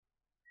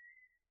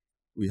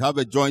We have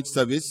a joint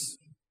service,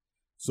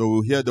 so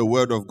we'll hear the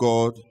word of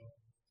God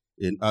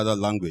in other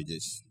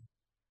languages.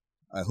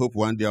 I hope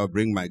one day I'll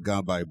bring my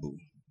Ghana Bible,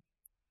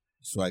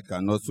 so I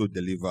can also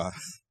deliver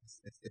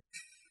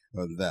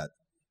on that.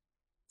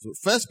 So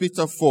 1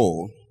 Peter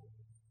 4,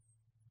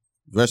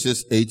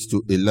 verses 8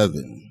 to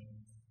 11.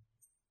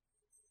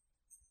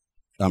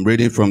 I'm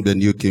reading from the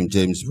New King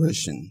James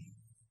Version.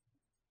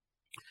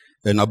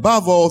 And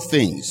above all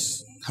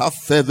things, have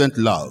fervent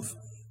love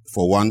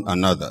for one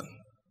another.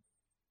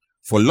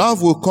 For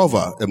love will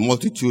cover a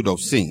multitude of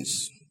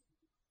sins.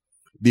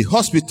 Be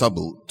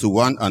hospitable to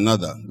one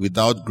another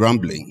without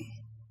grumbling.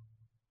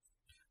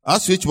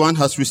 As each one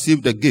has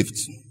received a gift,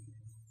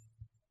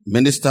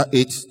 minister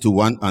it to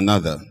one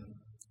another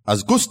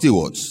as good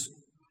stewards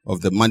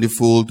of the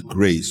manifold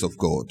grace of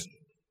God.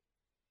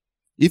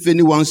 If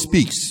anyone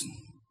speaks,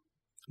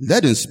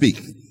 let him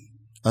speak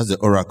as the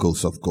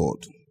oracles of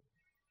God.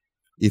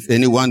 If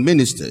anyone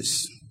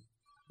ministers,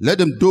 let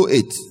him do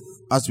it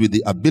as with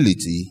the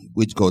ability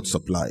which God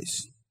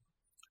supplies,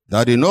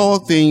 that in all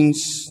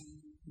things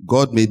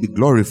God may be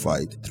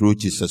glorified through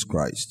Jesus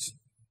Christ,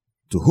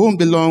 to whom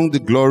belong the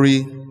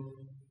glory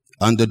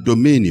and the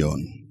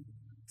dominion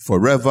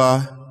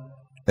forever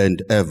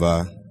and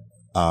ever.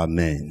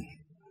 Amen.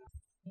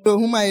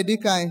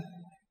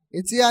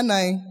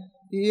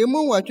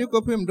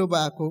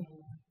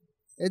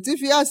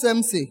 Etifi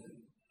asem se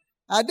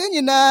ade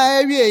nyina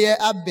awieye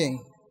aben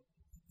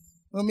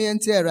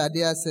omienti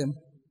Awurade asem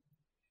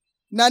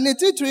na ne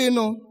titiri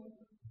no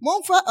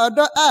momfa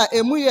odo a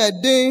emu ye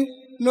den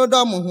no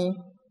do mo ho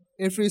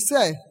efiri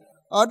se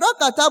odo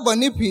kata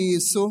boni pii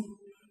so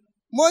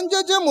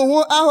monjeje mo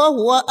ho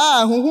ahohoa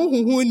a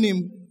huhuhu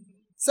nim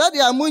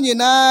sade amu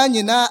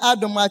nyina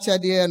adom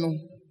achade no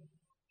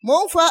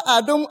momfa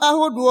adom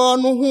ahodo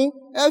no ho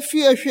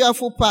afi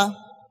ahwiafo pa.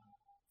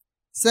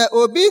 Se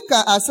obi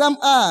ka asam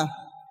a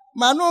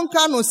manu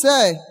nka no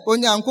se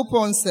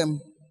onyankopon sem.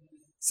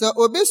 Se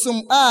obi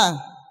sum a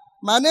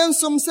manen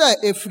sum se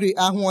efri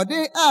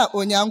ahoden a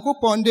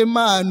onyankopon de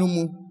maa no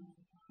mu.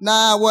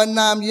 Na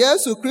wonam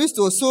Yesu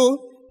Kristo so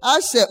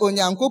ahye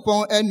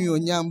onyankopon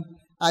anuonyam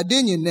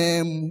ade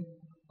nyinaa mu.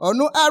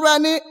 Onu ara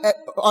ni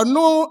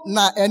onu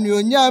na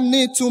anuonyam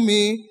ni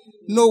tumi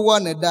no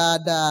wone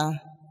dada.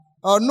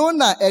 Onu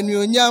na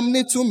anuonyam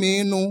ni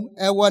tumi no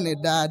wone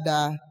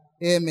dada.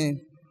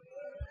 Amen.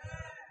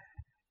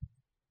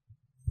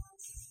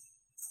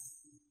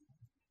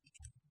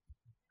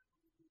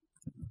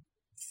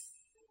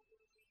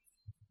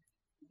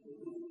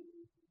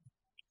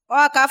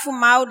 Kafu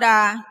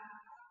mauda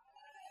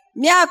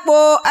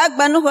miakpo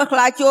agbanu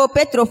khlacho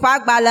Petro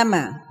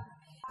fagbalama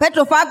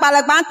Petro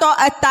fagbalagbanto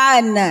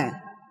atane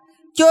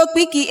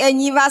chopiki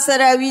enyi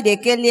vasara wi de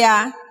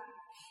kelia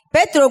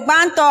Petro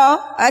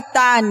gbanto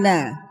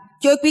atane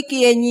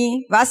chopiki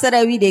enyi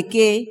vasara wi de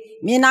ke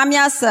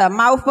minamiasa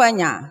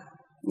maufanya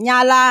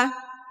nyala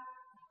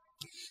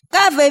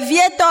ka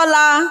vevie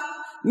tola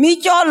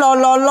micho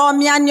lololo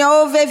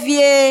mianyo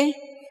vevie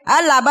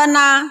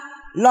alabana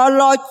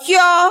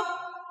lolocho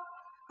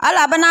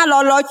Alabana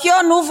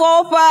lolochio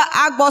nouveau pa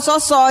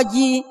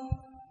agbososoji.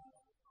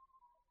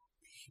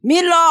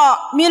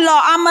 Milo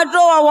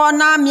amado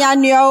wona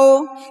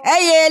mianyo.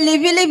 Eye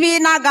livi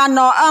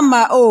nagano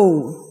ama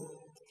o.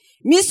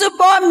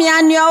 Misupo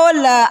mianyo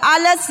le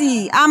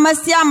alesi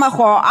amasi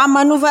amaho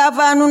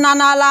amanuvava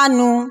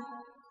nunanalanu.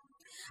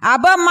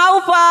 Aba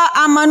maupa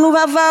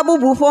amanuvava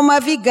bubu foma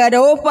vigade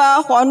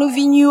opa honu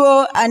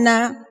vinyo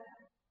ana.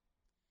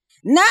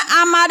 Na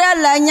amada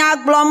le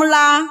nyaglom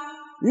la.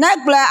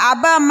 Negle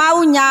aba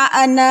maunya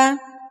ana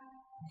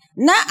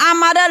na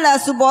amada la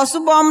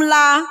subom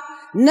la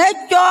na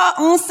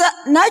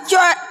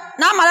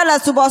amada la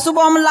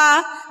subom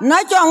la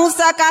nacho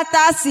unsa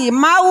katasi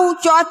mau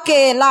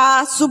choke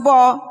la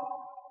subo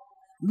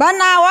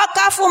bana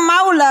wakafu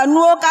maula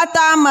nuo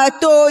kata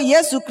mato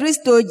Yesu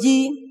Kristo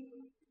ji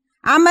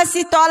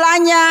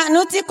amasitolanya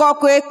nuti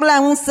kokwe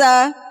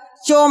klansa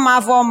cho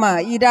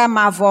mavoma ida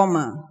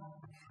mavoma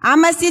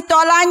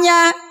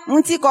amasitolanya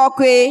nuti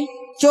kokwe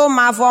cho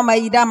mavoma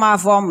ida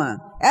mavoma.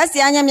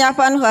 Esi anya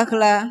miafan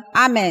hakla.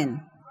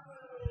 Amen.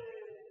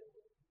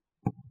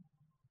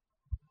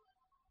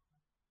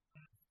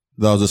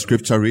 That was a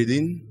scripture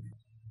reading.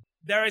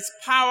 There is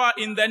power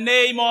in the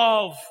name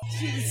of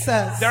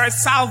Jesus. There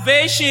is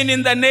salvation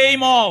in the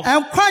name of.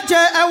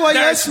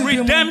 There is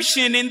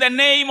redemption in the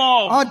name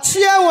of.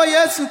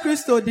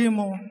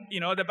 You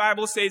know, the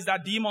Bible says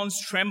that demons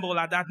tremble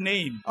at that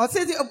name.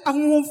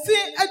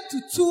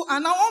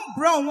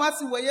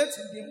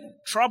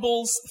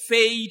 Troubles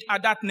fade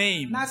at that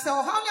name.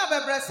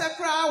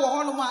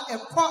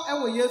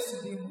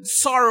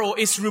 Sorrow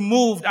is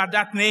removed at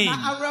that name.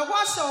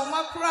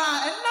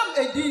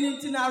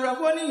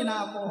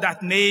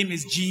 That name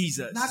is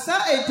Jesus.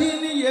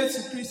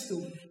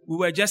 We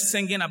were just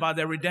singing about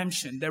the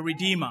redemption, the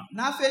Redeemer.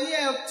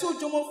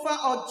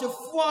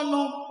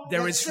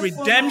 There is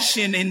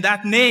redemption in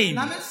that name.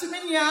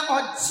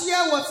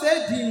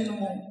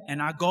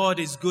 And our God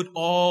is good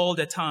all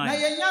the time.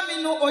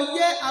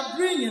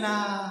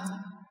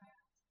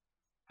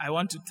 I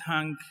want to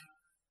thank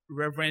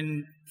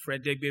Reverend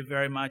Fred Degbe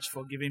very much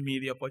for giving me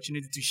the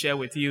opportunity to share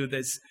with you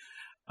this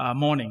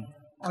morning.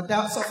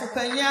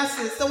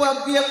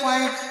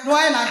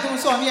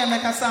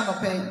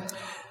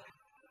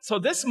 So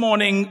this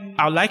morning,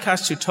 I'd like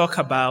us to talk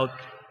about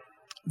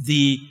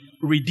the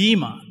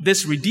Redeemer,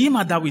 this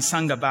Redeemer that we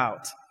sang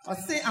about.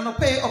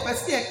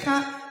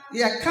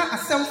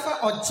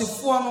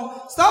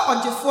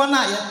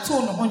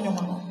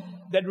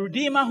 The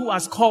Redeemer who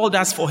has called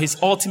us for his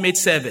ultimate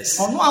service.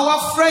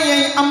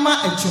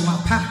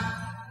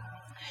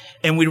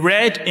 And we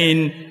read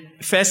in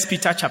 1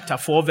 Peter chapter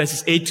 4,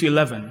 verses 8 to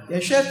 11.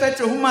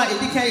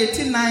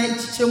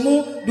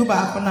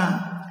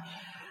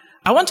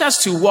 I want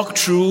us to walk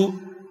through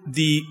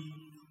the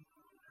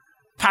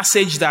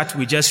passage that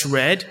we just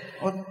read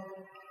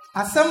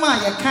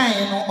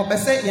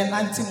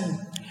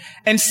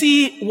and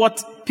see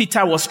what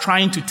Peter was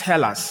trying to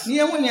tell us.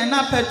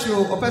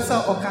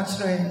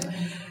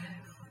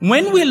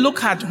 When we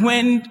look at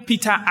when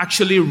Peter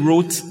actually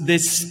wrote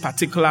this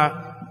particular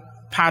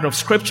part of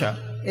scripture,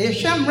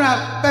 he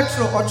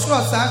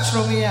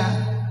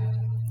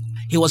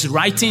was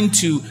writing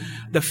to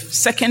the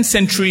 2nd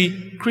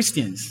century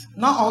Christians.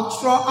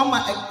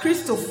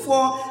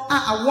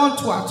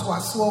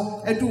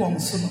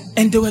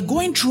 And they were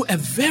going through a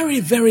very,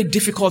 very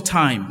difficult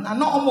time.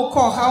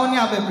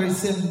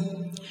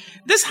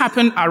 This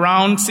happened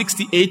around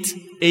 68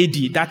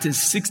 AD, that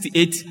is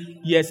 68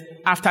 years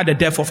after the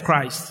death of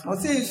Christ.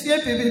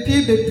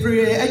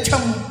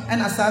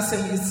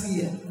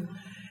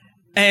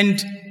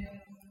 And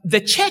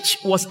the church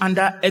was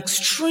under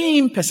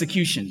extreme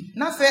persecution.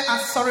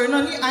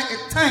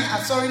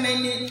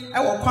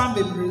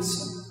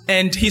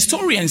 And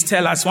historians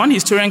tell us, one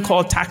historian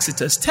called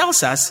Tacitus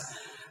tells us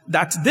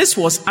that this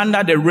was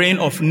under the reign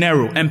of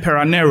Nero,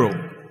 Emperor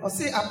Nero.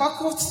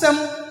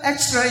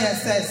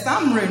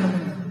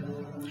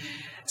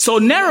 So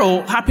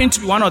Nero happened to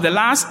be one of the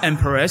last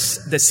emperors,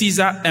 the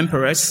Caesar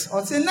emperors.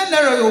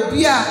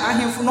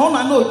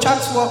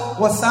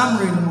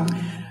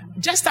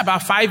 Just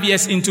about 5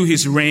 years into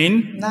his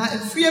reign,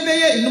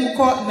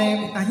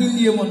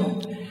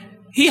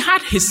 he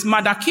had his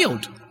mother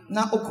killed.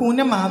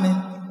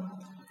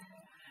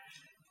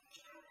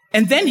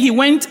 And then he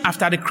went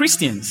after the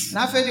Christians.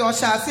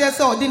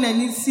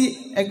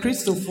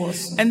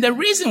 And the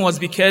reason was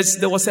because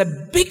there was a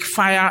big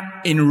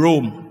fire in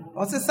Rome.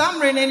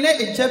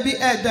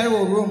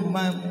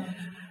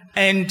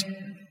 And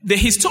the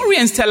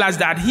historians tell us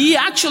that he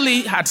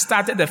actually had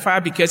started the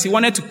fire because he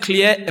wanted to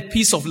clear a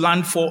piece of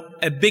land for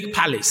a big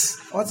palace.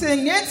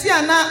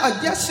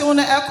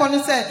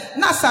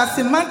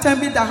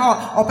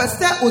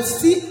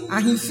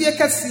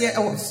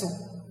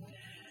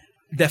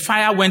 The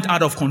fire went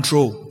out of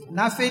control.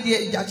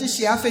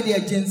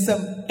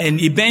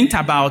 And it burnt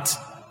about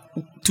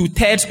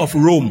 2/3 of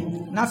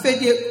Rome.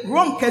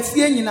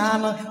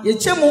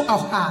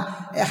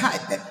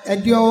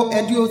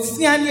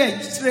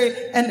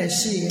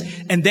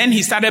 And then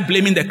he started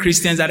blaming the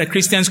Christians that the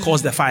Christians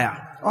caused the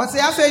fire.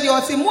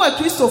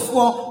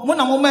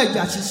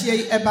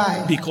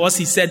 Because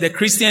he said the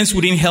Christians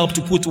wouldn't help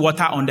to put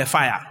water on the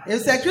fire.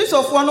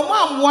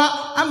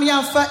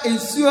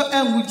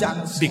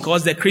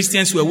 Because the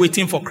Christians were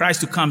waiting for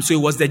Christ to come, so it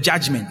was the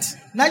judgment.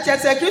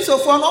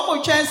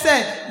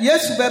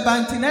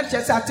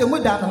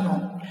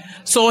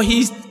 So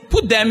he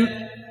put them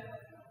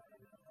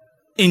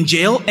in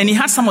jail and he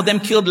had some of them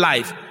killed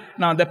live.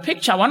 Now the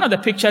picture, one of the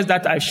pictures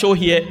that I show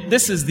here,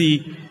 this is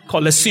the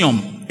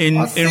Colosseum in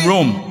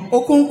Rome.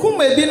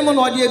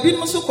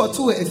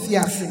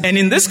 And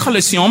in this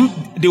Colosseum,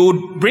 they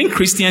would bring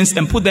Christians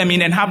and put them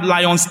in and have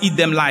lions eat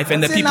them live,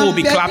 and the people will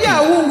be clapping.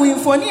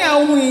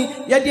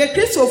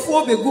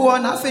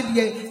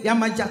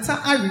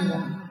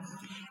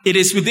 It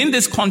is within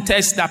this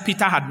context that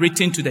Peter had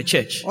written to the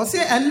church.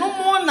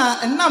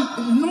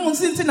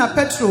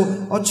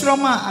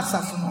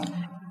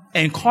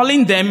 And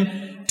calling them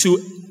to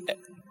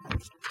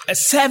a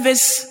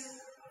service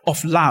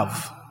of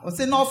love.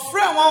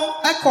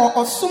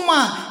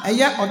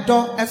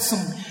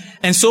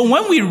 And so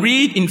when we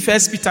read in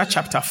 1 Peter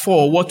chapter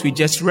 4 what we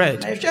just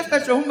read,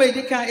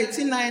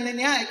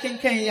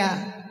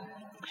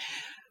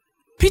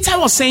 Peter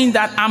was saying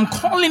that I'm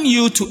calling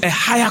you to a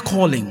higher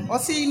calling.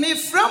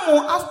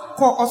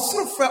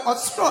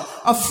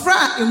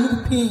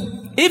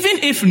 Even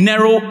if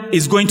Nero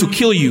is going to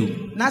kill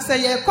you,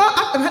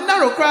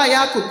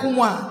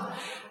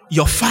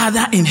 your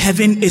Father in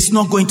heaven is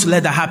not going to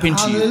let that happen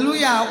to you.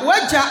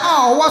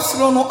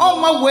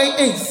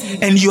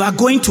 And you are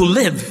going to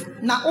live.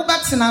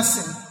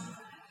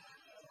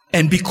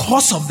 And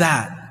because of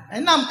that,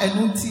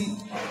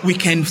 we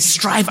can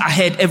strive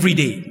ahead every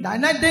day.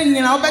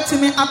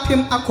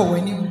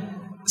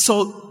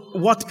 So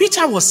what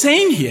Peter was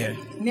saying here,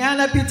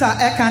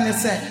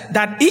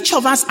 that each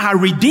of us are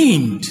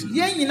redeemed.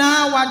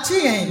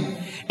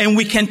 And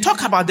we can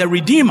talk about the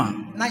Redeemer.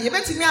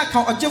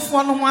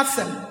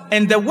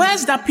 And the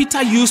words that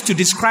Peter used to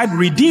describe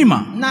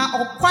Redeemer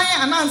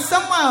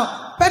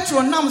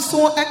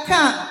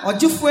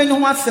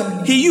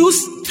He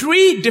used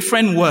 3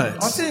 different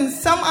words.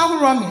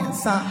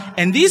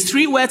 And these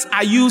 3 words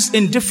are used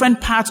in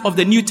different parts of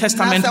the New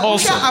Testament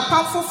also.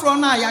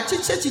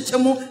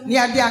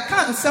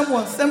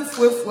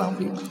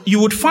 You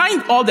would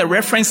find all the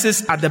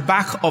references at the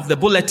back of the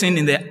bulletin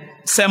in the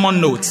sermon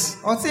notes.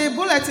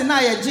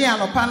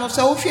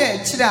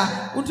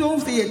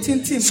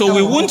 So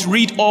we won't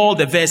read all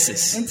the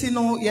verses.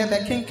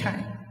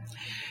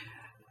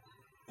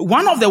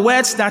 One of the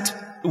words that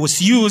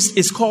was used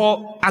is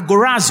called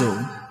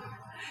agorazo.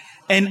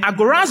 And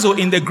agorazo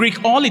in the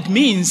Greek, all it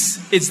means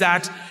is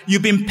that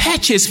you've been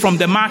purchased from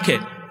the market.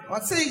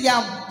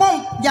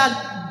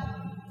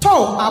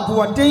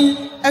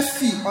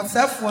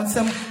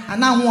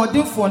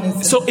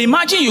 So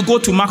imagine you go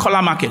to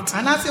Makola market.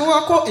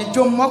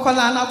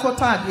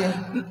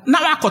 Now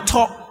I could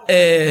talk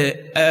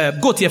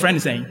goat your friend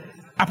is saying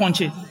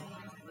aponche.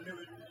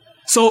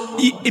 So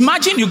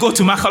imagine you go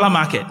to Makola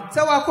market.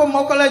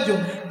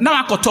 Now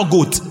I could talk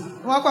goat.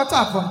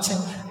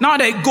 Now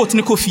the goat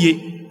niko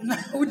fie.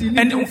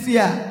 And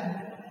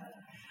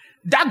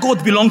that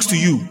goat belongs to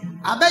you.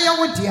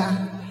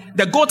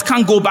 The goat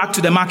can't go back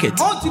to the market.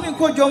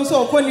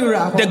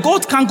 The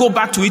goat can't go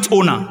back to its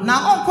owner.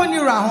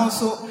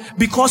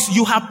 Because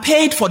you have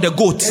paid for the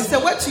goat.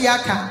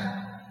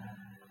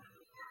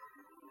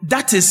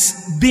 That is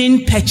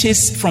being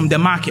purchased from the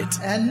market.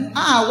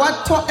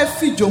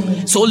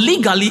 So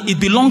legally it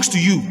belongs to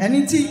you.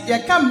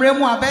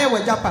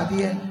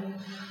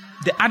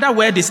 The other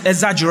word is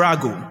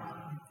exaggerago.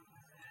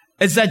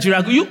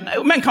 Exaggerago.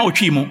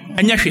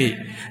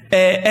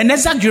 And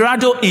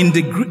exaggerado in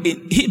the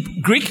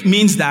Greek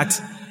means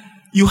that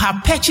you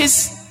have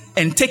purchased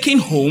and taken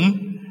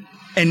home,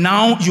 and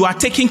now you are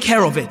taking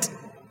care of it.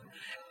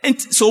 And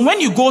so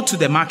when you go to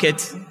the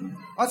market,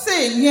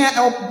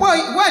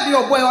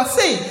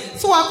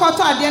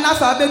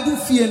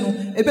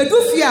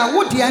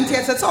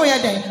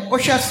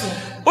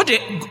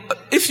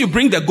 if you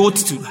bring the goat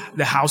to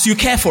the house, you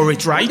care for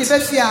it, right?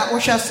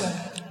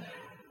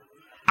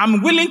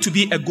 I'm willing to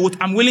be a goat.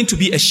 I'm willing to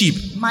be a sheep.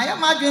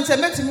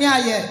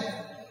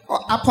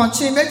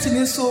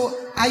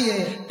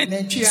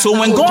 So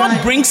when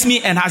God brings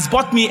me and has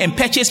bought me and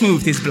purchased me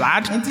with his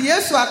blood,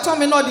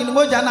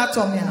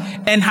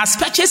 and has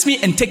purchased me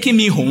and taken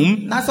me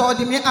home,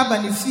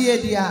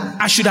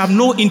 I should have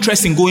no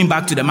interest in going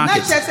back to the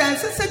market.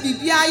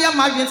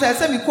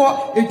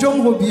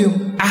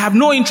 I have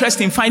no interest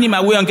in finding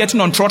my way and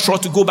getting on trot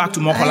to go back to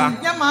Mokola.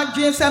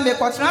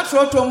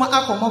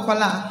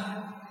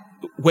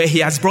 Where he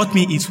has brought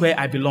me is where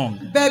I belong.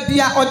 The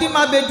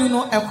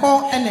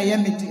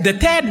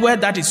third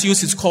word that is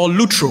used is called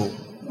lutro.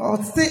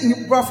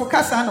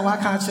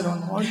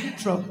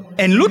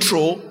 And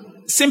lutro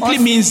simply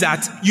means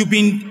that you've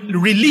been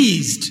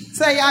released.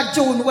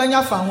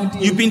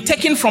 You've been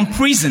taken from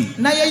prison.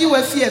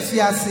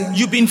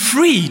 You've been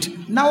freed.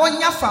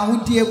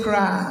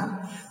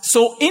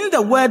 So in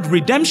the word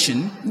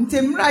redemption,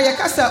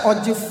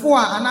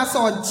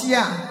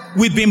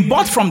 we've been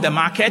bought from the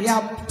market,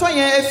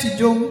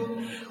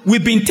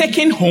 we've been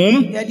taken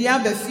home,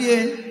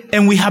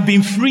 and we have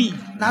been free.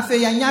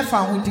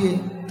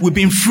 We've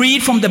been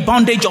freed from the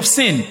bondage of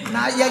sin.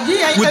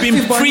 We've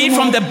been freed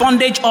from the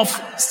bondage of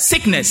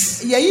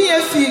sickness.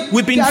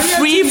 We've been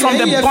free from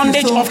the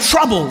bondage of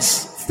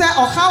troubles.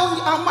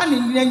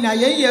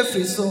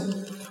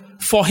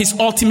 For his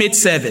ultimate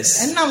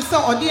service.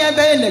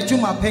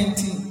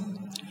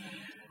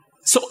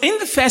 So in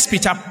the first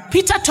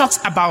Peter talks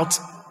about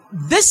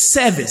this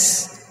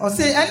service.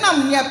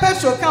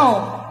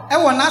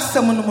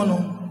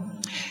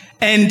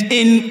 And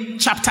in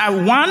chapter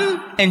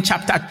 1 and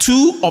chapter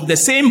 2 of the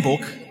same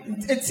book,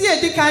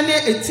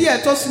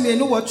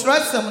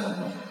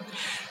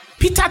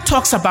 Peter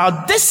talks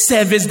about this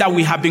service that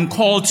we have been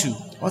called to.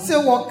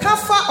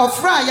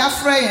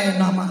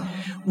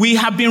 We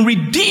have been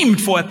redeemed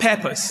for a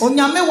purpose.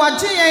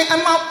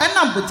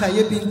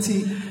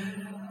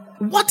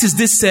 What is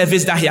this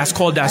service that he has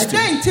called us to?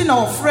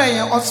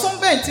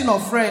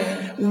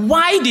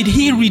 Why did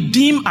he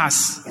redeem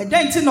us?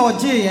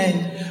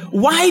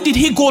 Why did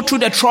he go through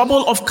the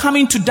trouble of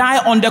coming to die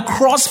on the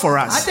cross for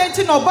us?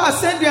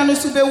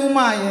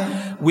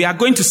 We are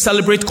going to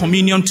celebrate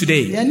communion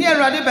today. And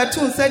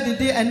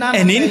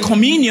in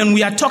communion,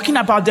 we are talking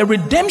about the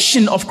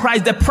redemption of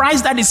Christ, the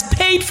price that is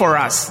paid for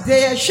us.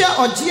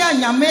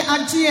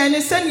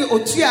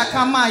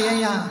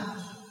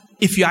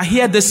 If you are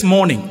here this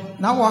morning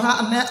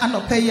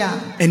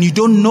and you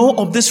don't know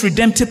of this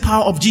redemptive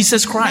power of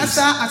Jesus Christ,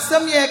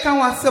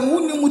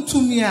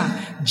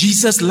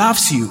 Jesus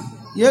loves you.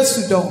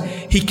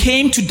 He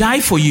came to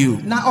die for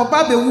you.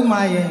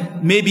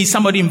 Maybe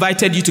somebody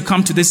invited you to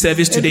come to this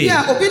service today,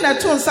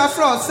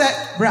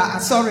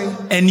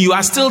 and you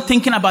are still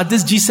thinking about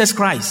this Jesus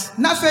Christ.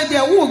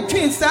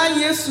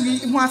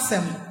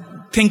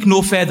 think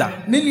no further.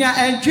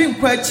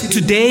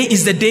 Today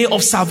is the day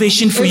of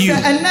salvation for you.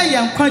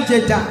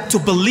 To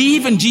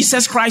believe in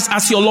Jesus Christ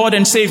as your Lord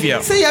and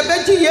Savior. So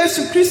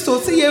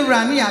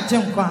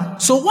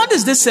what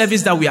is this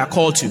service that we are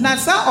called to?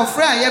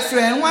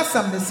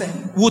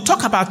 We'll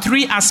talk about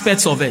 3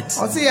 aspects of it.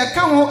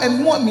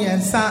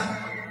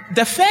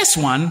 The first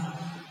one,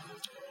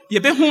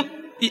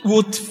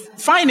 we'll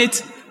find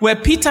it where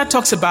Peter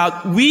talks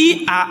about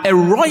we are a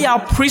royal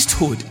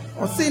priesthood.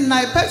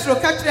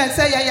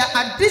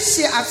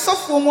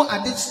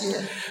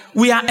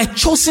 We are a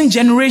chosen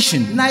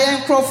generation.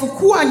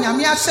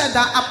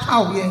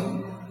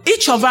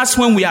 Each of us,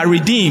 when we are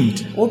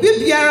redeemed,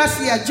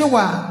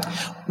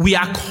 we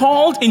are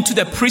called into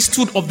the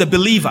priesthood of the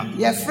believer.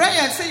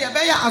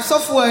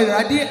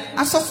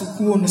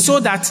 So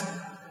that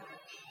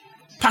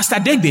Pastor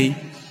Degbe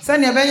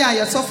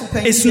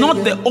is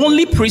not the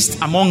only priest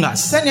among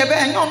us, but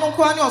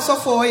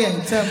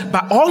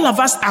all of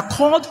us are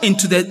called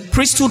into the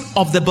priesthood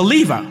of the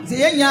believer,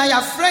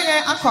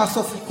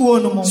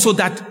 so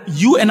that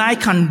you and I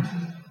can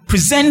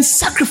present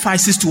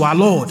sacrifices to our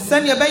Lord.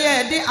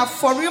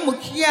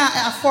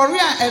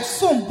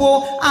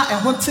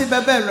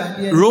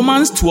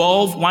 Romans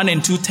 12:1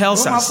 and 2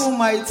 tells us,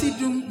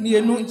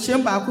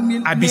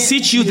 I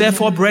beseech you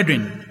therefore,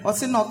 brethren, by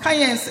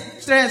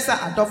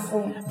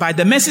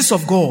the mercies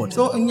of God,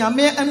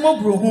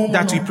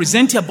 that we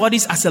present your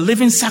bodies as a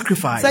living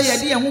sacrifice,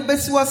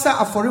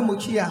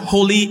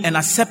 holy and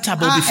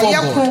acceptable before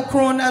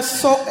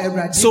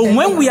God. So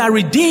when we are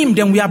redeemed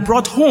and we are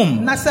brought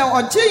home,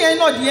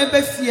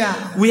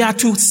 we are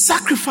to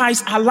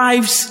sacrifice our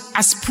lives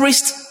as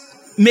priests,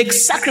 make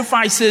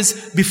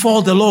sacrifices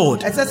before the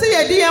Lord. In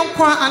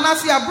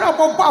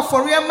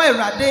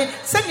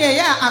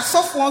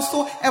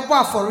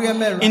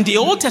the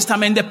Old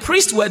Testament, the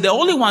priests were the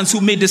only ones who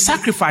made the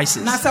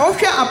sacrifices. But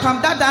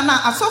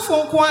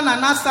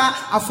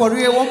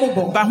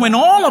when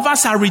all of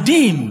us are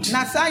redeemed,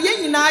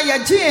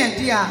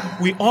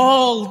 we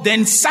all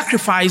then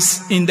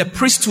sacrifice in the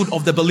priesthood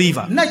of the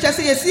believer.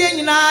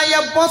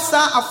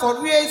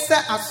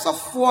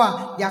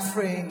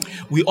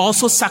 We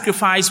also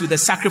sacrifice with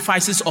the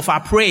sacrifices of our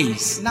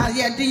praise.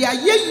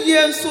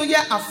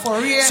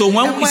 So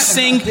when we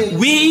sing,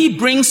 we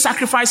bring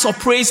sacrifice of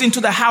praise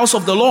into the house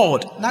of the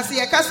Lord.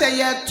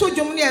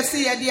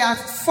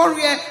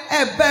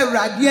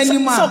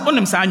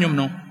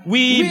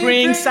 We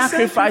bring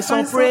sacrifice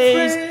of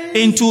praise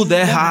into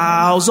the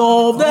house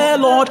of the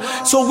Lord.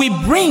 So we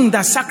bring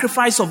that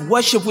sacrifice of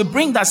worship. We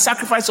bring that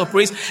sacrifice of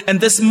praise.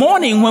 And this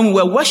morning when we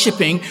were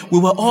worshiping, we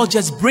were all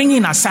just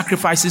bringing our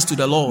sacrifices to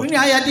the Lord.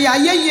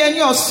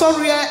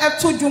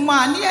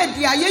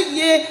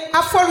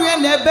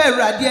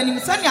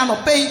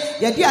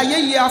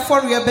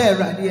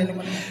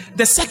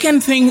 The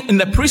second thing in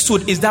the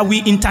priesthood is that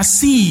we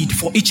intercede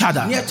for each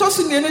other.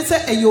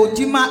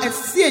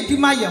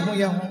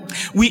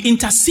 We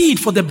intercede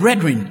for the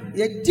brethren.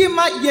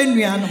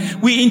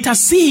 We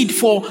intercede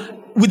for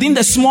within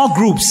the small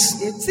groups.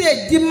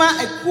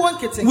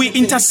 We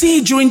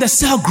intercede during the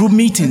cell group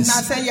meetings.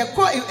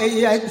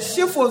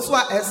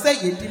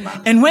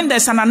 And when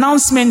there's an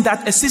announcement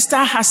that a sister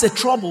has a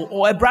trouble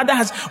or a brother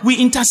has, we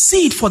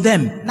intercede for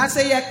them.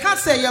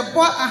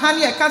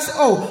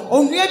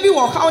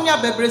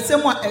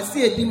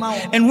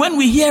 And when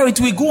we hear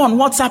it, we go on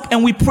WhatsApp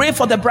and we pray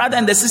for the brother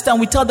and the sister, and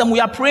we tell them we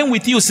are praying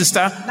with you,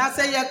 sister.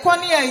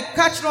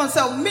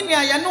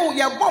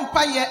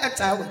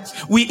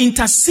 We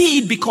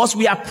intercede because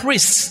we are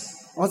priests.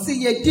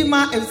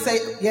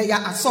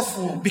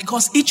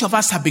 Because each of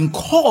us have been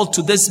called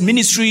to this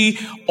ministry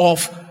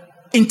of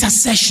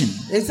intercession.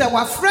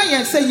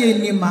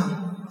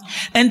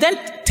 And then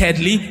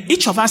thirdly,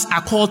 each of us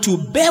are called to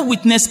bear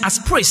witness as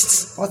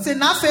priests.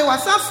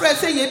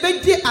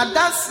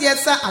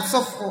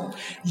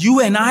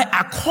 You and I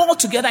are called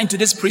together into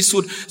this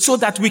priesthood so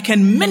that we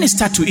can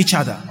minister to each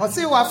other. And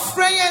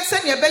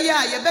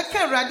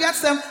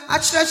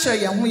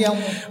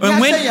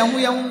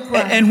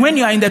when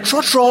you are in the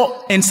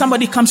trotro and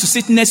somebody comes to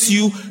sit next to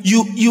you,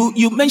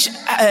 you mention,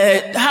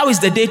 how is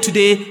the day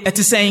today? It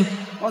is saying,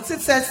 and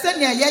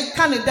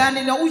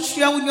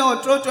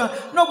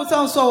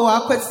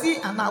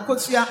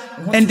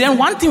then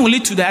one thing will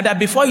lead to the other.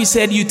 Before you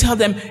said, you tell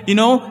them, you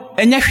know,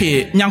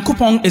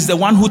 Nyankopong is the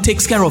one who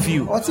takes care of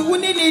you.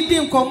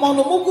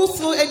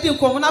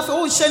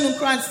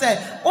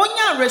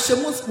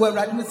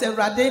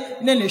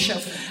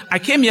 I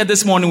came here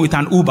this morning with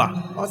an Uber.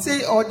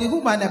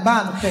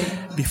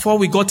 Before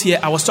we got here,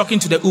 I was talking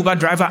to the Uber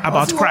driver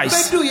about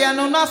Christ.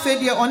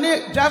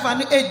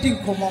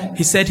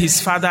 He said his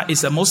father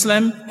is a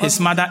Muslim, his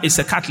mother is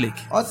a Catholic.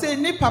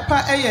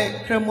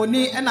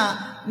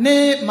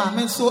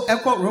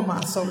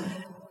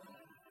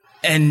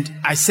 And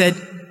I said,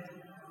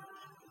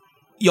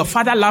 your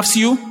father loves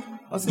you,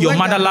 your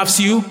mother loves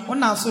you,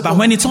 but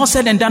when it's all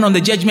said and done on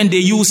the judgment day,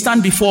 you will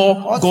stand before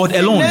God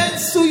alone.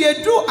 So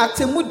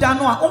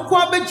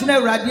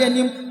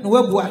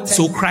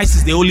Christ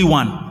is the only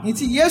one.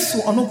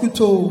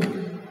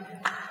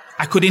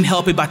 I couldn't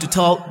help it but to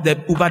tell the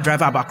Uber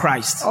driver about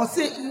Christ. I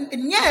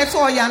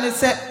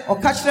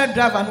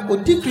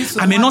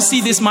may not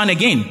see this man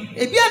again,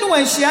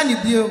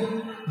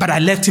 but I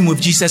left him with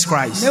Jesus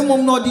Christ.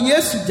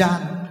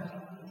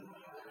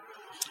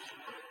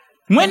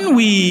 When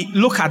we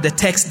look at the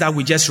text that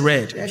we just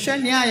read,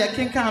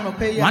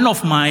 one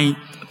of my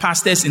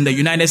pastors in the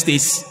United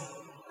States,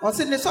 he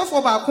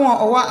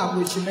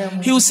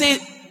will say,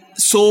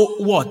 so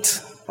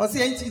what?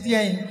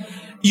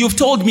 You've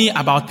told me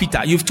about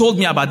Peter. You've told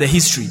me about the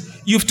history.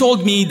 You've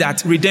told me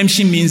that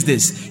redemption means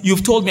this.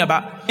 You've told me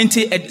about...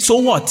 So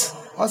what?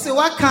 And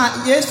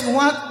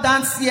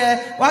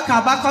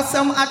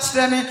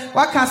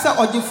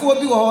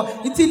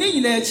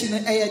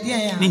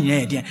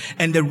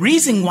the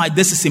reason why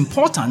this is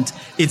important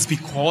is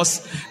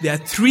because there are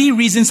 3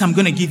 reasons I'm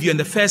going to give you. And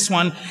the first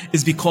one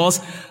is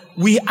because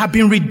we have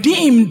been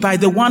redeemed by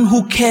the one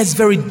who cares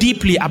very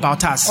deeply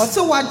about us.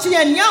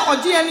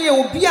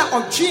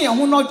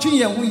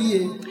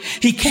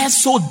 He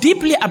cares so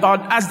deeply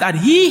about us that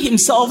he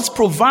himself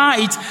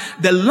provides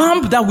the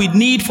lamb that we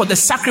need for the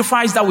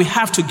sacrifice that we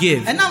have to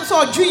give.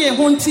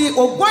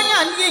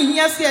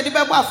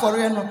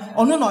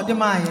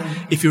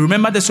 If you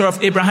remember the story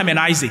of Abraham and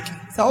Isaac,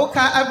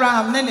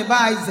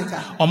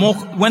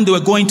 when they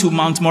were going to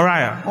Mount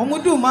Moriah,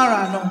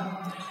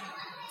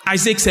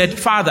 Isaac said,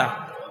 Father,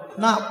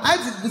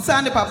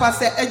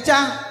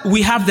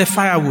 we have the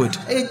firewood.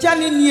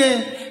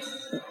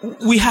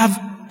 We have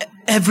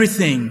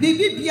everything.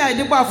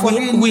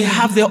 We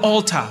have the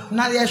altar.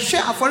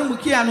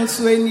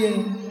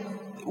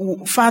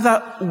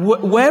 Father,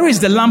 where is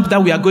the lamp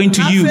that we are going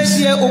to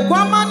use?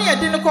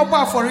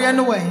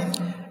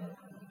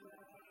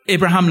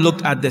 Abraham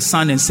looked at the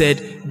son and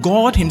said,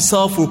 God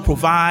himself will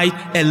provide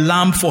a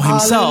lamb for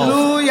himself.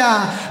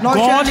 Hallelujah.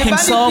 God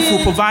himself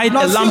will provide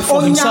a lamb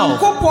for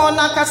himself.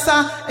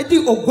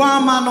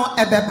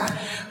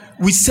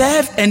 We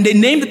serve, and they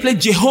named the place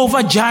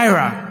Jehovah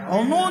Jireh,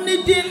 a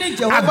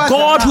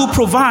God who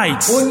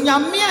provides.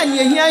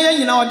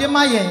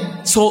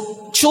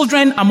 So,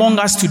 children among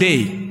us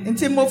today,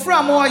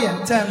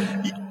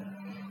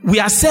 we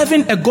are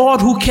serving a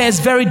God who cares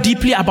very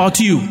deeply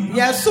about you. And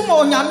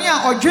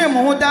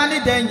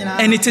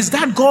it is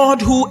that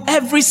God who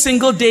every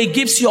single day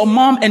gives your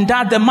mom and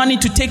dad the money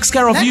to take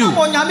care of you.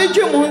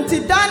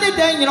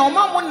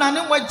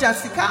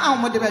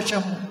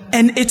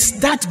 And it's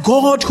that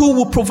God who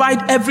will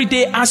provide every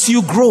day as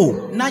you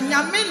grow.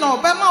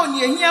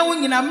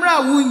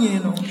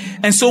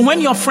 And so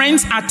when your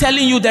friends are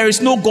telling you there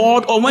is no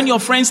God, or when your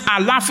friends are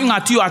laughing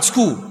at you at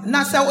school,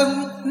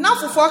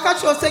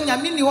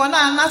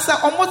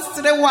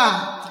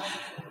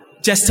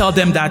 just tell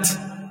them that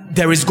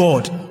there is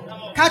God.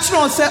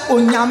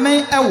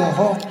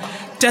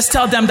 Just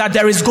tell them that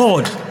there is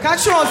God.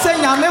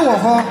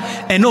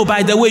 And oh,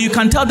 by the way, you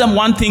can tell them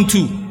one thing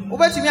too.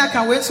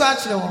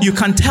 You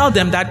can tell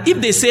them that if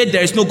they say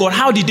there is no God,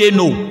 how did they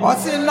know?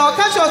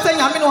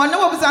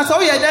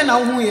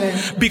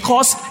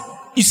 Because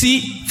you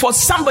see, for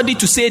somebody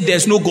to say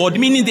there's no God,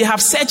 meaning they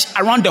have searched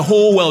around the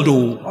whole world.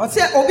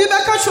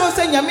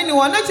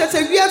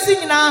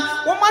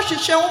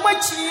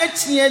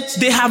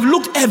 They have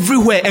looked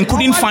everywhere and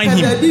couldn't find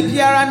him.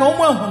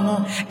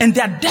 And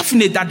they are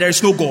definite that there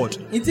is no God,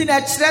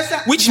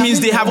 which means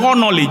they have all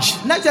knowledge.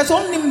 And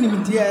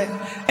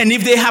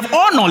if they have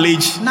all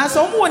knowledge,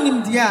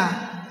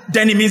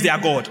 then it means they are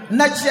God.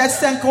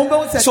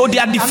 So they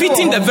are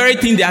defeating the very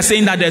thing they are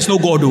saying that there's no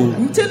God.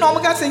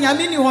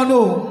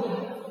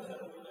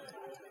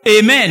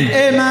 Amen.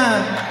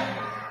 Amen.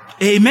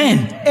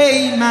 Amen.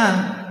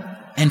 Amen.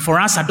 And for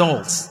us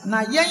adults,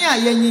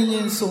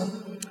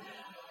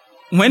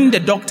 when the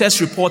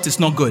doctor's report is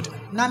not good,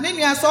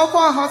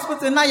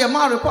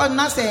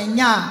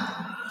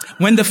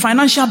 when the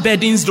financial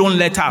burdens don't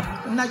let up,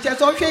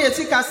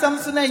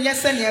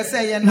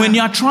 when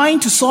you are trying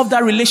to solve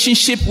that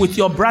relationship with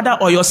your brother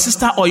or your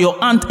sister or your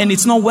aunt and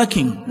it's not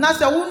working,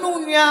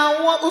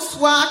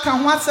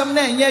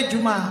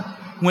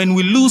 when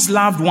we lose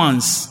loved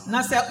ones,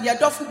 our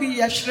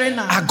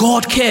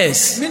God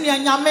cares,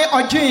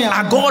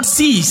 our God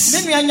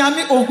sees,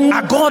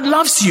 our God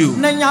loves you,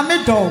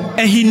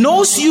 and He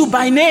knows you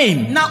by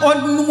name.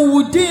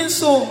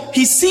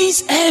 He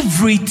sees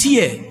every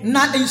tear.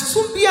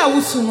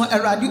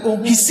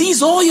 He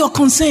sees all your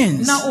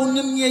concerns.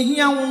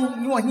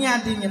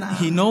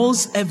 He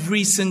knows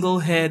every single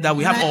hair that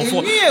we have. All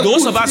for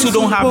those of us who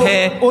don't have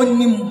hair,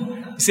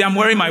 see, I'm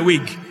wearing my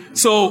wig.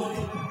 So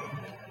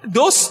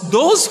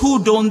those who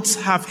don't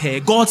have hair,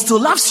 God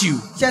still loves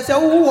you.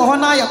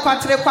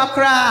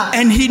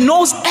 And He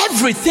knows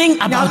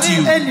everything about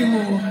you.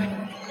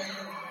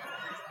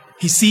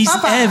 He sees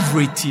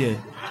every tear.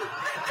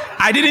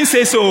 I didn't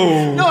say so.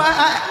 No,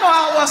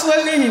 I was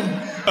waving him.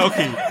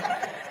 Okay.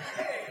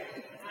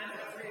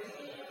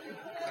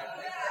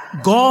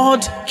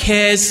 God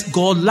cares,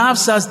 God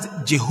loves us,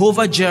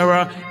 Jehovah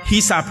Jireh,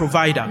 He's our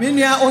provider.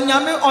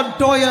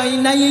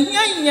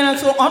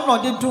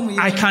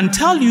 I can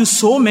tell you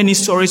so many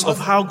stories of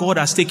how God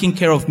has taken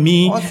care of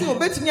me.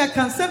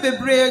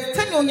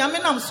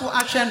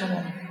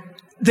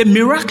 The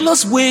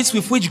miraculous ways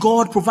with which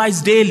God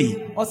provides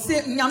daily.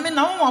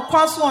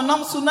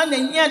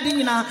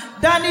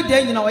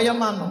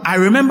 I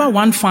remember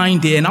one fine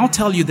day, and I'll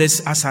tell you this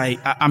as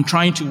I'm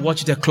trying to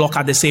watch the clock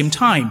at the same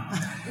time.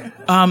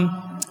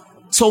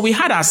 So we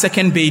had our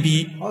second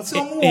baby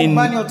in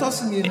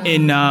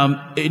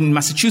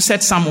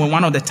Massachusetts, somewhere,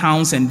 one of the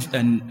towns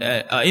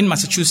in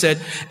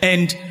Massachusetts,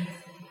 and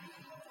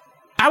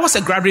I was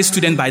a graduate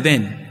student by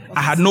then.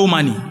 I had no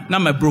money. Now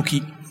I'm a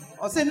brokey.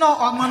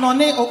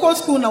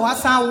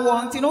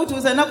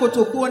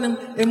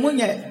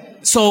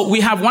 So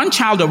we have one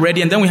child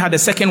already, and then we had the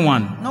second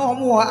one.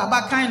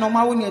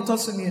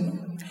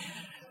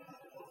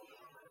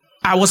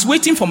 I was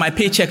waiting for my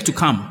paycheck to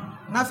come.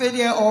 At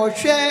the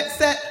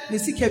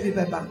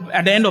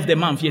end of the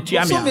month,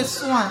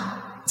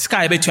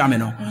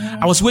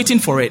 I was waiting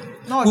for it.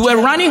 We were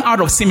running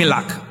out of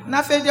Similac.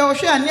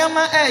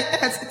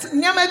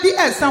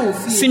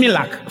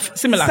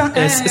 Similac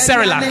is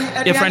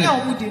Cerelac, different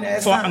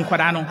for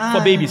Anquadano,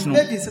 for babies. No,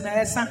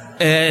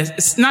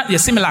 it's not your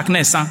Similac,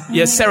 Nessa.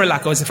 Yes,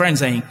 Cerelac was a friend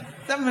saying.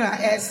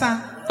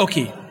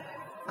 Okay,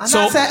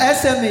 so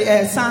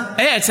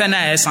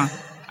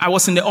I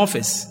was in the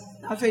office.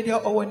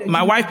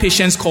 My wife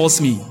Patience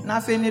calls me.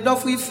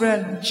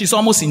 She's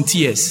almost in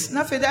tears.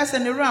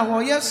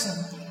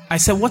 I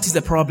said, what is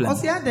the problem?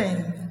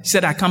 She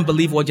said, I can't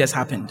believe what just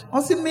happened.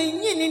 I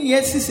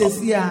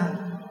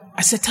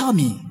said, tell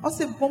me. I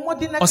said,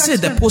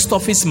 the post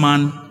office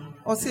man.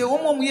 I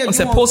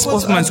said, post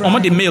office man.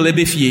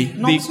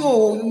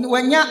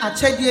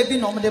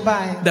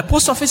 The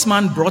post office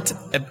man brought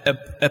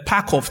a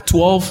pack of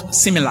 12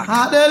 Similac.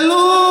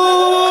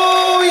 Hallelujah.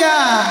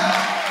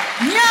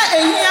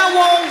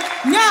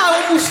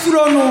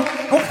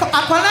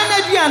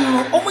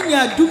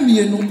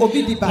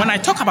 When I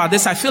talk about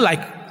this, I feel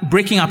like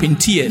breaking up in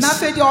tears.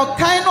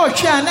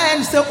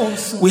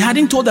 We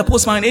hadn't told the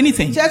postman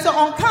anything.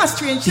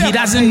 He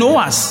doesn't know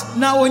us.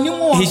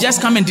 He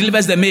just comes and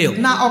delivers the mail.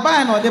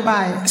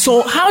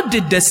 So how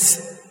did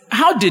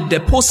the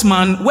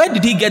postman, where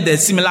did he get the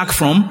Similac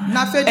from?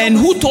 And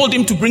who told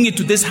him to bring it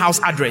to this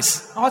house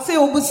address?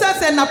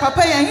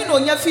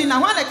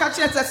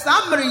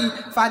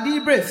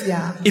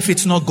 If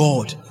it's not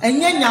God,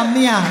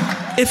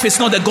 if it's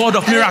not the God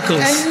of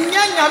miracles,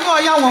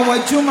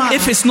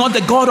 if it's not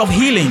the God of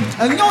healing,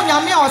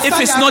 if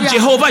it's not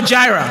Jehovah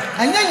Jireh,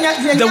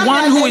 the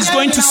one who is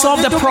going to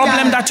solve the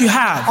problem that you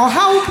have.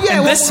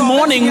 And this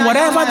morning,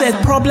 whatever the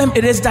problem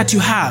it is that you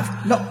have,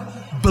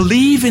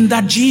 believe in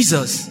that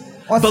Jesus.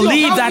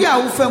 Believe that,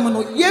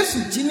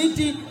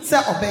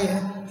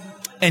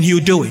 and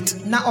He'll do it.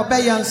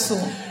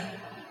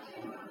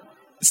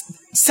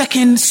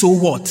 Second, so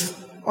what?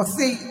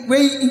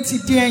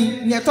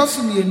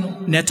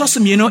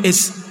 Netosumino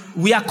is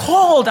we are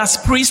called as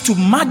priests to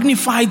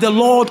magnify the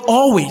Lord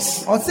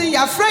always. What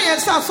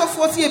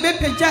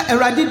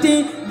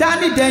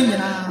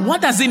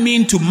does it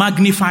mean to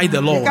magnify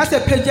the Lord?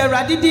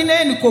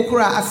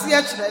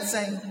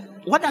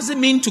 What does it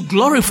mean to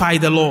glorify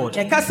the Lord?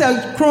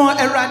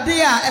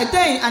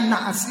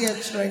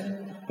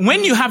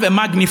 When you have a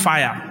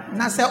magnifier,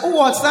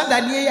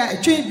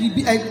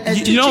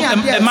 you know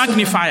a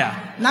magnifier,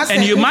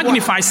 and you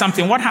magnify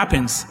something, what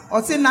happens?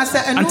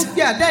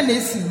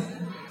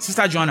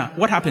 Sister Joanna,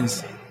 what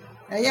happens?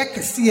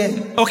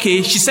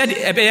 Okay, she said,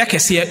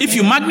 if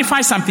you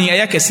magnify something,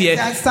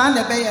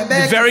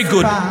 very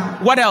good.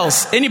 What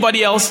else?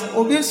 Anybody else?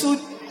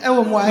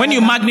 When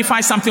you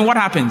magnify something, what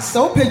happens?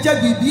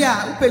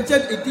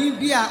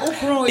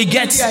 It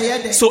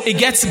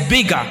gets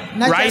bigger,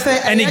 right?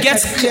 And it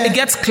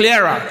gets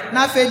clearer,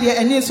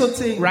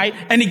 right?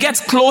 And it gets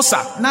closer,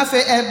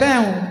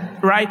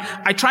 right?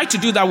 I tried to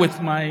do that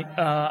with my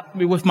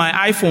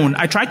iPhone.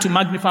 I tried to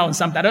magnify on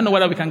something. I don't know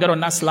whether we can get on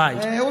that slide.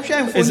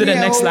 Is it the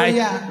next slide?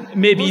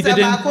 Maybe it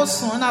didn't.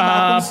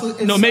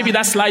 No, maybe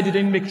that slide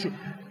didn't make sure.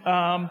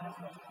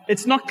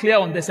 It's not clear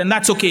on this, and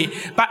that's okay.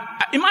 But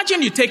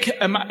imagine you take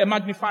a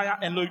magnifier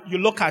and you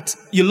look at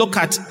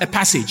a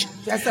passage.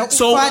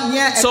 So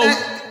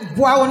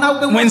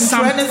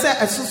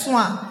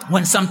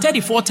when Psalm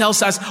 34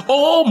 tells us,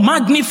 "Oh,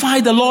 magnify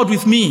the Lord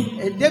with me,"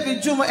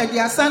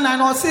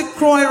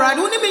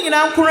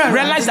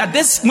 realize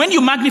that when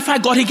you magnify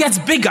God, He gets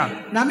bigger.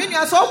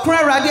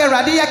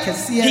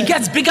 He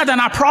gets bigger than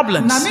our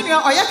problems. He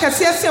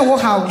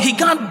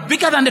gets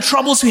bigger than the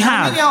troubles we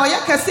have.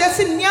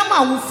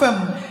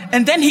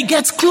 And then He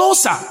gets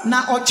closer.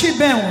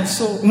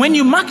 When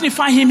you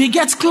magnify Him, He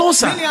gets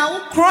closer.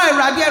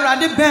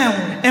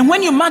 And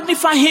when you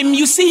magnify him,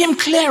 you see him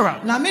clearer.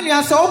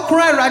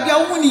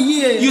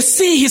 You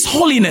see his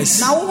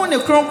holiness.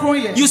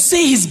 You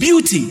see his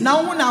beauty.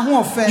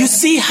 You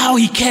see how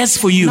he cares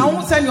for you.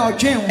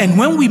 And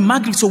when we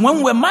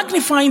we're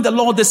magnifying the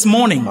Lord this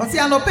morning,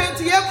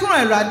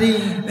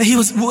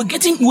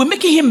 we're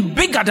making him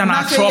bigger than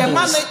our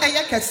troubles.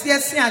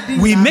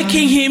 We're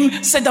making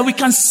him so that we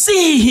can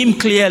see him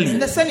clearly.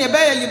 And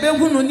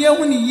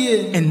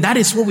that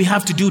is what we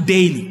have to do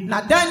daily.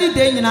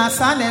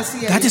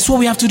 That is what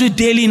we have to do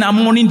daily in our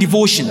morning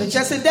devotion.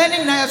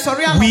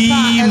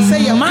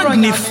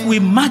 We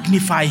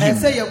magnify him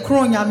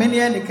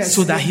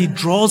so that he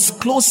draws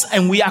close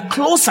and we are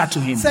closer to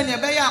him.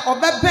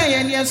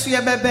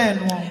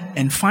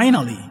 And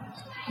finally,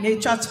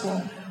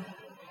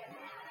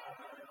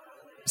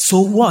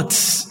 so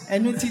what?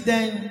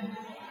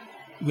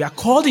 We are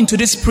called into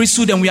this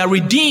priesthood and we are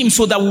redeemed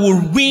so that we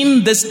will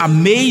win this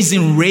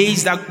amazing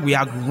race that we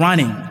are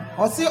running.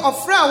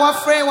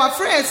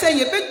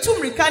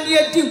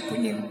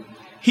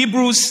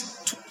 Hebrews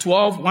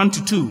 12,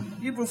 1-2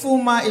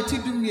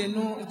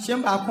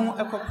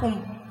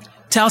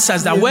 tells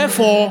us that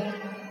wherefore,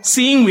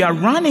 seeing we are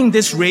running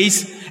this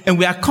race and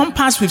we are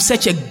compassed with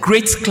such a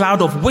great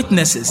cloud of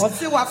witnesses,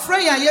 let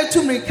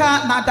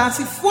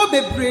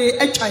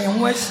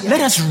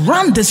us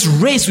run this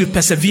race with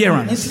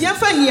perseverance.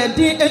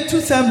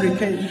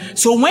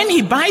 So when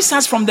he buys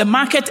us from the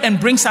market and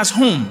brings us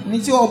home,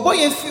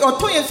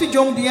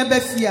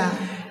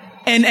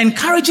 and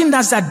encouraging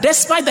us that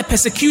despite the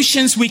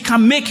persecutions we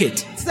can make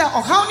it, and that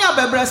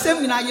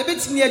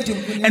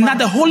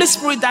the Holy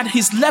Spirit that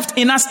he's left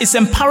in us is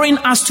empowering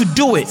us to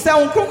do it,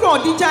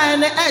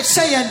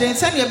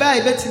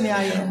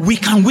 we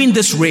can win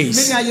this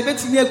race.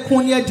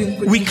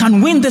 We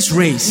can win this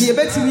race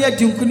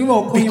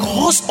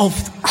because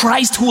of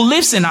Christ who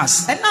lives in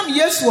us.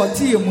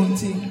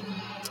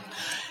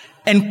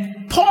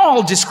 And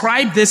Paul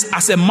described this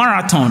as a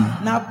marathon.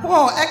 I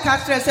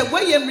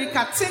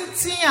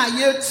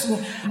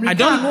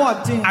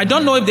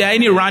don't know if there are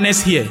any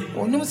runners here.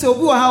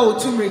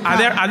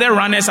 Are there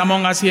runners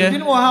among us here?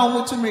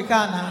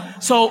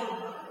 So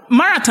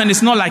marathon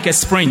is not like a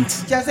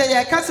sprint.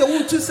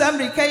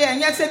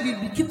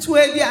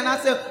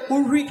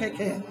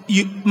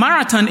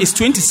 Marathon is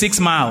 26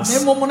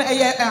 miles.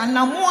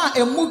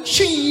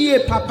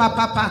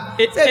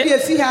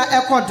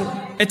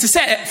 It is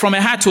from a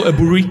hat to a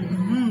buri.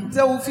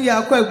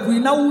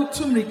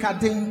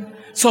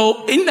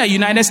 So in the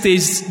United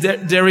States,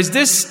 there is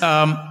this,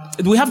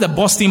 we have the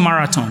Boston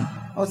Marathon.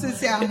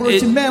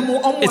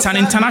 It's an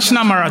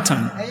international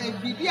marathon.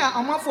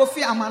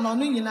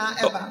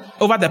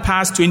 Over the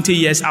past 20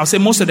 years, I'll say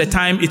most of the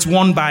time it's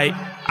won by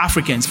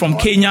Africans from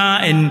Kenya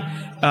and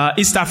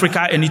East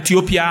Africa and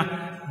Ethiopia.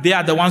 They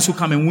are the ones who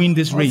come and win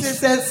this race.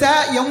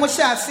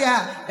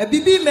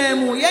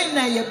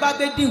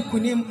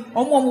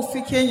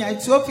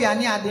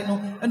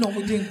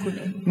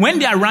 When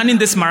they are running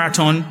this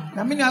marathon,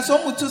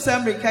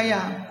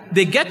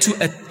 they get to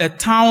a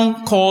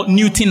town called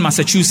Newton,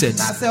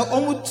 Massachusetts.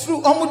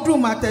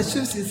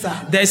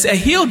 There's a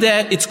hill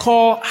there, it's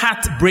called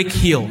Heartbreak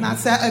Hill.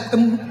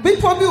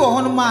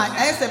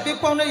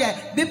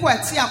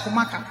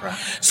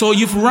 So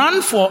you've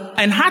run for,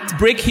 and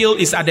Heartbreak Hill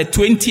is at the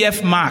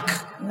 20th mark.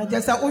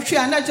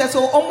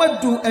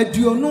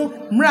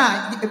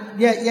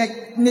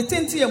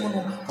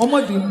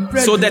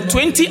 So the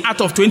 20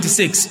 out of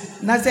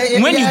 26.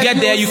 When you get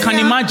there, you can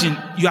imagine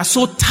you are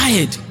so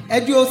tired.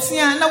 You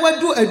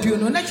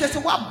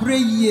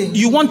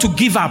want to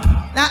give up.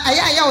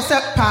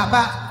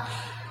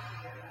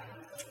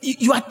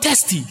 You are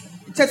thirsty.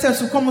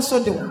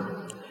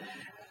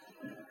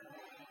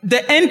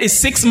 The end is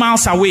 6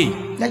 miles away.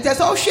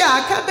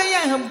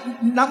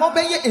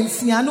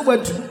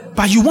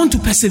 But you want to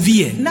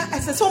persevere.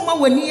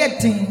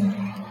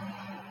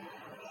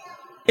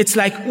 It's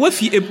like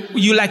if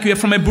you're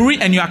from a Buri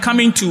and you are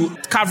coming to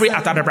Calvary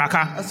at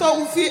Adabraka.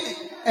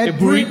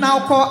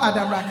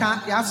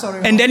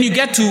 And then you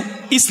get to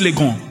East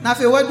Legon.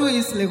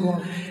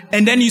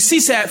 And then you see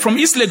from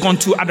East Legon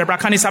to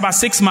Adabraka is about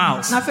 6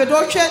 miles. Now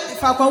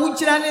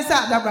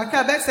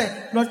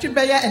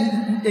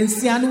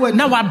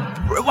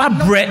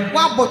what bread?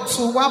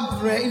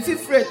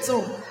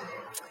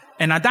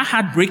 And at that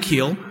Heartbreak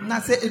Hill,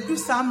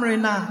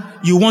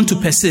 you want to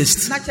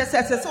persist.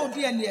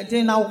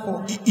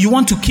 You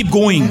want to keep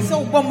going.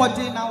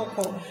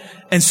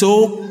 And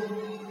so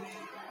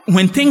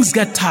when things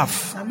get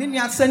tough and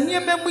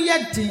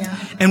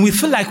we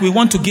feel like we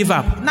want to give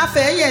up, and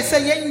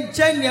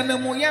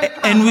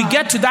we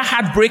get to that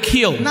Heartbreak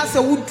Hill, know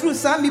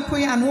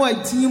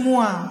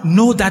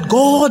that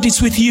God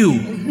is with you.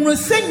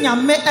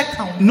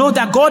 Know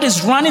that God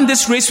is running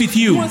this race with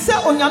you. And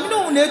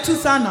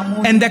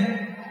the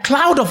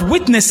cloud of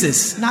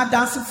witnesses,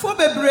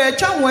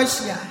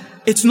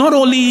 it's not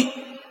only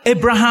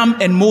Abraham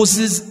and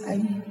Moses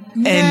and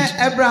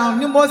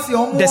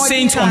the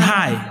saints on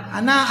high.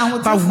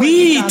 But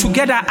we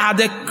together are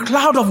the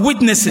cloud of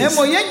witnesses.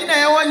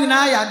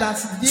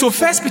 So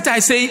 1 Peter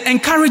is saying,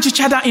 encourage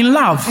each other in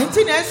love.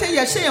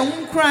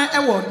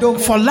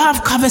 For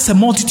love covers a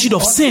multitude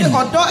of sin.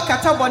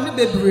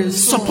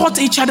 Support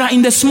each other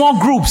in the small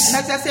groups.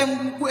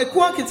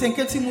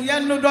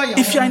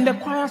 If you are in the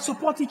choir,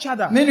 support each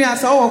other.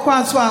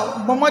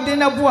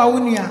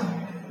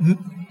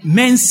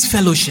 Men's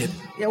fellowship,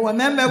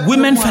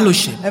 women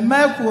fellowship,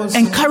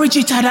 encourage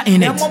each other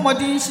in it.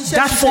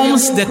 That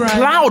forms the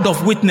cloud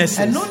of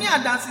witnesses.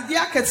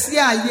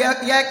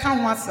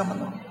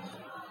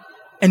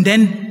 And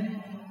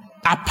then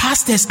our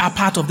pastors are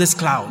part of this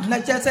cloud.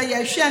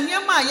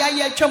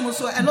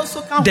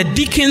 The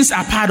deacons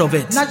are part of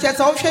it.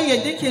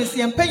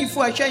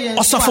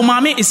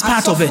 Osofomame is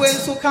part of it.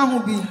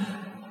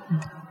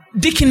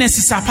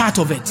 Deaconesses are part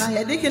of it.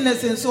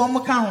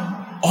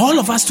 All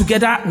of us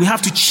together, we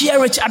have to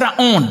cheer each other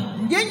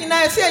on.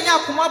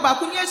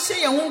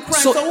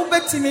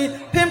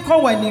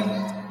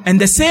 And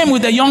the same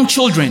with the young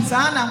children.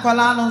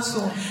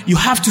 You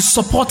have to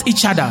support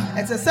each other.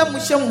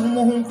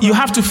 You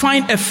have to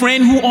find a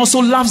friend who also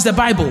loves the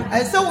Bible.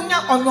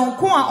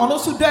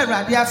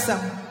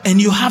 And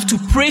you have to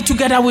pray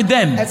together with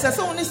them.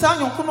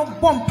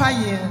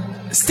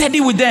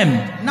 Study with them.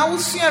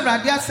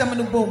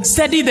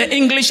 Study the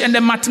English and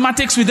the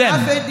mathematics with them.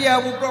 And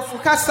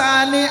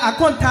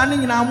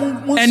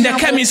the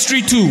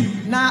chemistry too.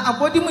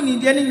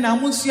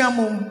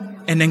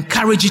 And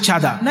encourage each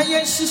other.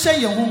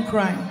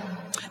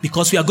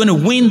 Because we are going to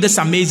win this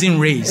amazing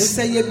race.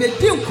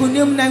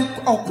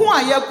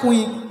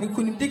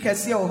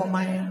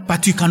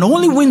 But you can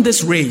only win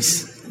this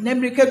race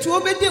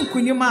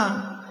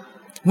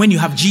when you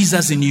have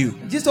Jesus in you.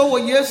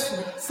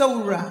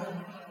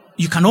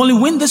 You can only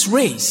win this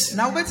race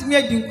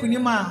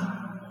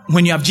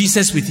when you have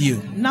Jesus with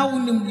you.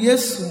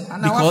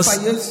 Because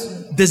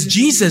this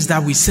Jesus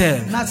that we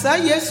serve,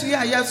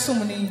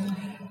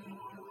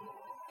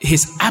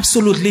 he's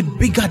absolutely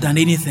bigger than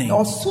anything.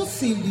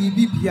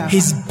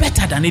 He's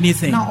better than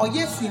anything.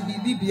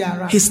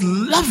 He's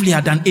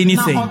lovelier than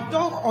anything.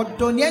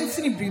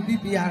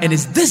 And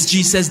it's this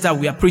Jesus that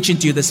we are preaching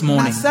to you this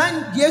morning.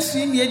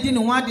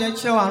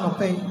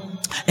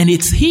 And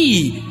it's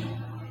he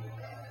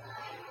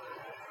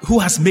who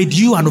has made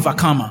you an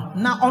overcomer.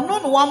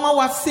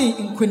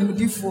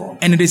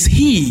 And it is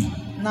he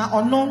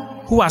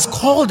who has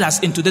called us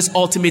into this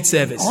ultimate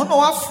service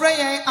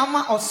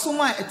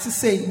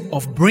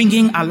of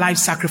bringing a life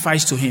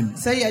sacrifice to him,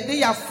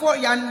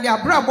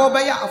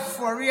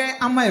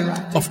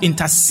 of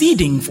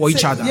interceding for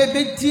each other,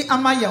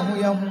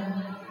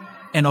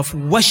 and of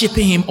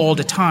worshiping him all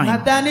the time.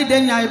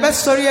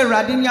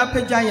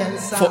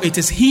 For it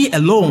is he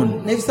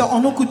alone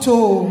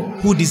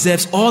who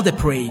deserves all the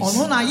praise.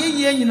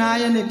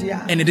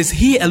 And it is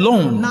he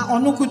alone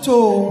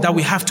that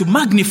we have to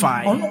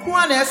magnify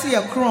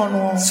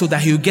so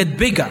that he will get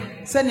bigger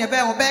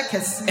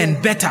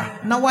and better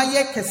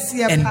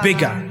and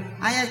bigger.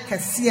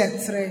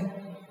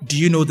 Do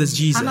you know this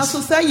Jesus?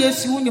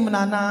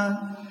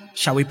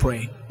 Shall we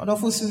pray?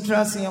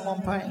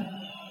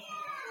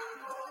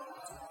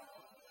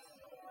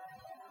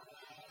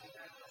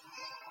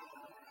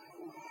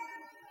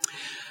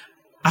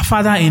 Our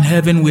Father in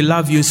heaven, we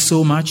love you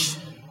so much.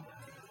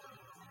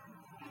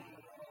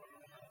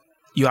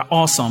 You are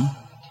awesome.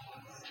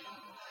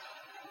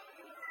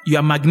 You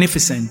are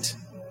magnificent.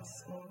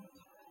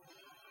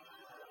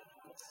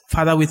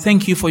 Father, we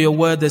thank you for your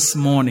word this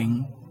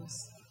morning.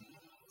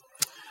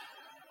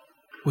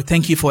 We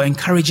thank you for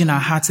encouraging our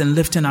hearts and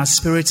lifting our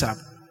spirits up.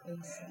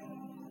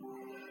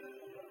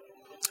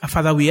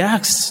 Father, we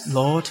ask,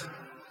 Lord,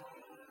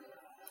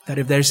 that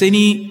if there's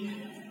anyone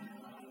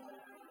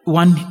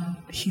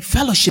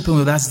fellowshipping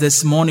with us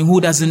this morning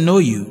who doesn't know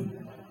you,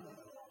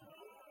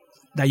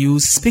 that you will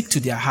speak to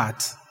their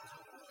heart,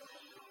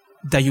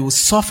 that you will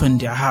soften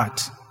their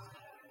heart,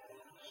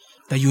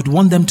 that you would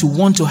want them to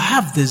want to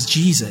have this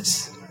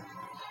Jesus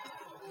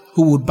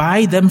who would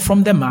buy them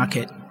from the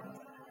market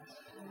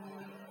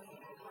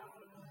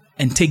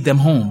and take them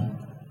home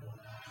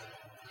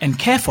and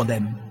care for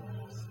them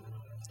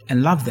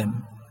and love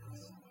them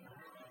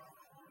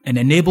and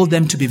enable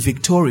them to be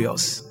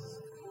victorious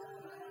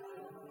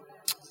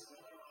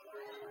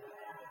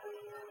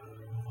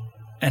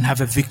and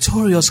have a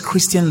victorious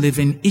Christian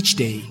living each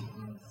day,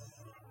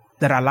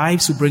 that our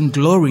lives will bring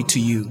glory to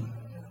you,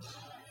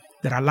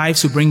 that our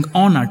lives will bring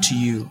honor to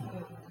you,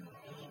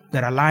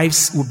 that our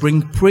lives will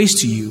bring praise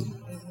to you,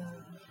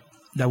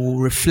 that will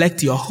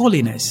reflect your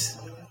holiness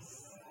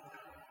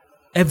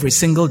every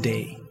single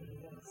day.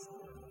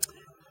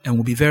 And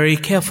we'll be very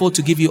careful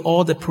to give you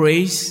all the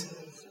praise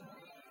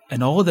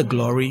and all the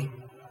glory,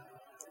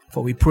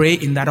 for we pray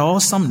in that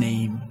awesome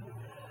name,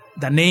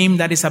 the name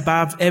that is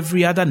above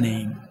every other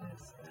name,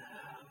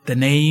 the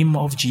name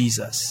of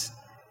Jesus.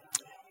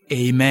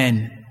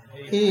 Amen.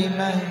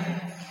 Amen.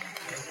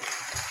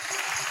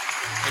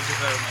 Thank you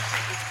very much.